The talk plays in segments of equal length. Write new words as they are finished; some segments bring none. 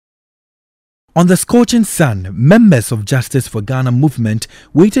On the scorching sun, members of Justice for Ghana movement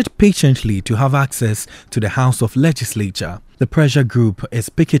waited patiently to have access to the House of Legislature. The pressure group is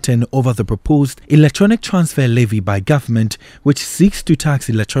picketing over the proposed electronic transfer levy by government, which seeks to tax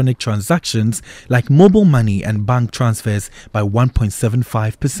electronic transactions like mobile money and bank transfers by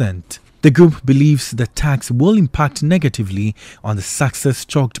 1.75%. The group believes the tax will impact negatively on the success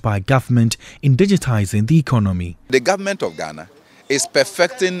chalked by government in digitizing the economy. The government of Ghana is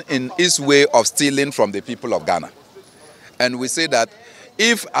perfecting in its way of stealing from the people of Ghana. And we say that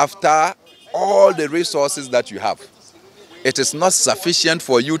if after all the resources that you have, it is not sufficient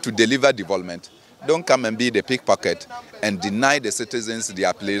for you to deliver development, don't come and be the pickpocket and deny the citizens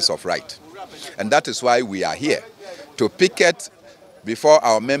their place of right. And that is why we are here, to picket before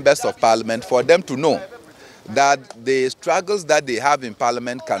our members of parliament for them to know that the struggles that they have in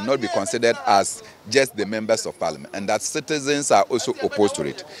parliament cannot be considered as just the members of parliament, and that citizens are also opposed to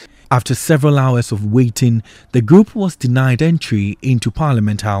it. After several hours of waiting, the group was denied entry into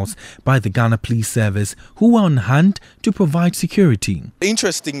Parliament House by the Ghana Police Service, who were on hand to provide security.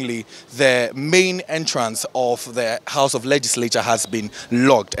 Interestingly, the main entrance of the House of Legislature has been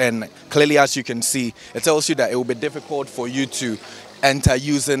locked, and clearly, as you can see, it tells you that it will be difficult for you to enter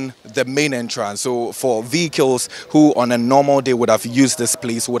using the main entrance. So for vehicles who on a normal day would have used this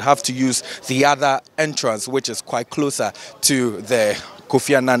place would have to use the other entrance, which is quite closer to the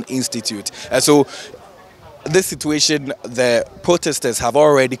Kofi Annan Institute. So this situation, the protesters have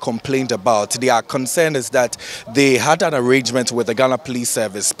already complained about. Their concern is that they had an arrangement with the Ghana Police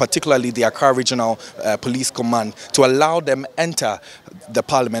Service, particularly the Accra Regional Police Command, to allow them enter the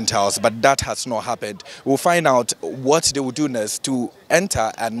Parliament House, but that has not happened. We'll find out what they will do next to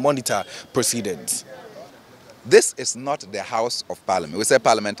enter and monitor proceedings. This is not the House of Parliament. We say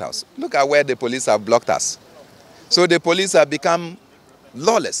Parliament House. Look at where the police have blocked us. So the police have become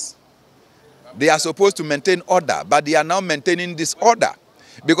lawless. They are supposed to maintain order, but they are now maintaining disorder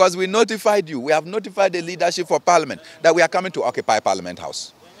because we notified you. We have notified the leadership for Parliament that we are coming to occupy Parliament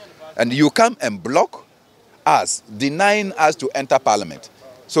House. And you come and block us, denying us to enter Parliament.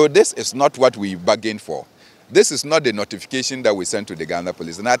 So this is not what we bargained for. This is not the notification that we sent to the Ghana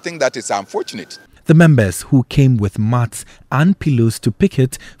Police, and I think that is unfortunate. The members who came with mats and pillows to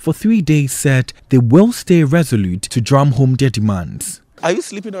picket for 3 days said they will stay resolute to drum home their demands. Are you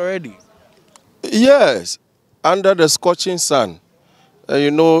sleeping already? Yes, under the scorching sun.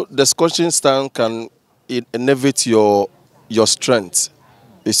 You know, the scorching sun can innovate your strength.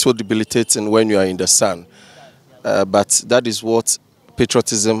 It's so debilitating when you are in the sun. But that is what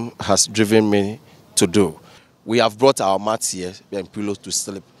patriotism has driven me to do. We have brought our mats here and pillows to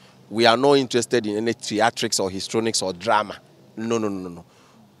sleep. We are not interested in any theatrics or histrionics or drama. No.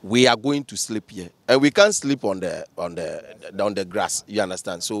 We are going to sleep here, and we can't sleep on the grass. You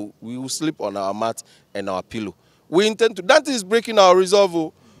understand? So we will sleep on our mat and our pillow. We intend to. That is breaking our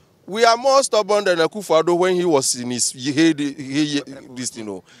resolve. We are more stubborn than Akufo-Addo when he was in his this, you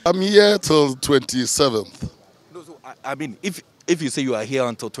know. I'm here till 27th. No, so I mean, if you say you are here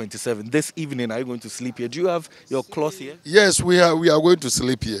until 27th, this evening are you going to sleep here? Do you have your cloth here? Yes, we are going to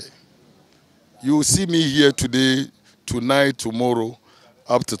sleep here. You will see me here today, tonight, tomorrow,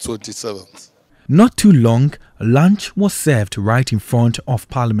 up to 27th. Not too long, lunch was served right in front of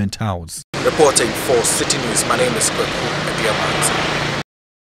Parliament House. Reporting for Citi News, my name is Kweku Ediamanti.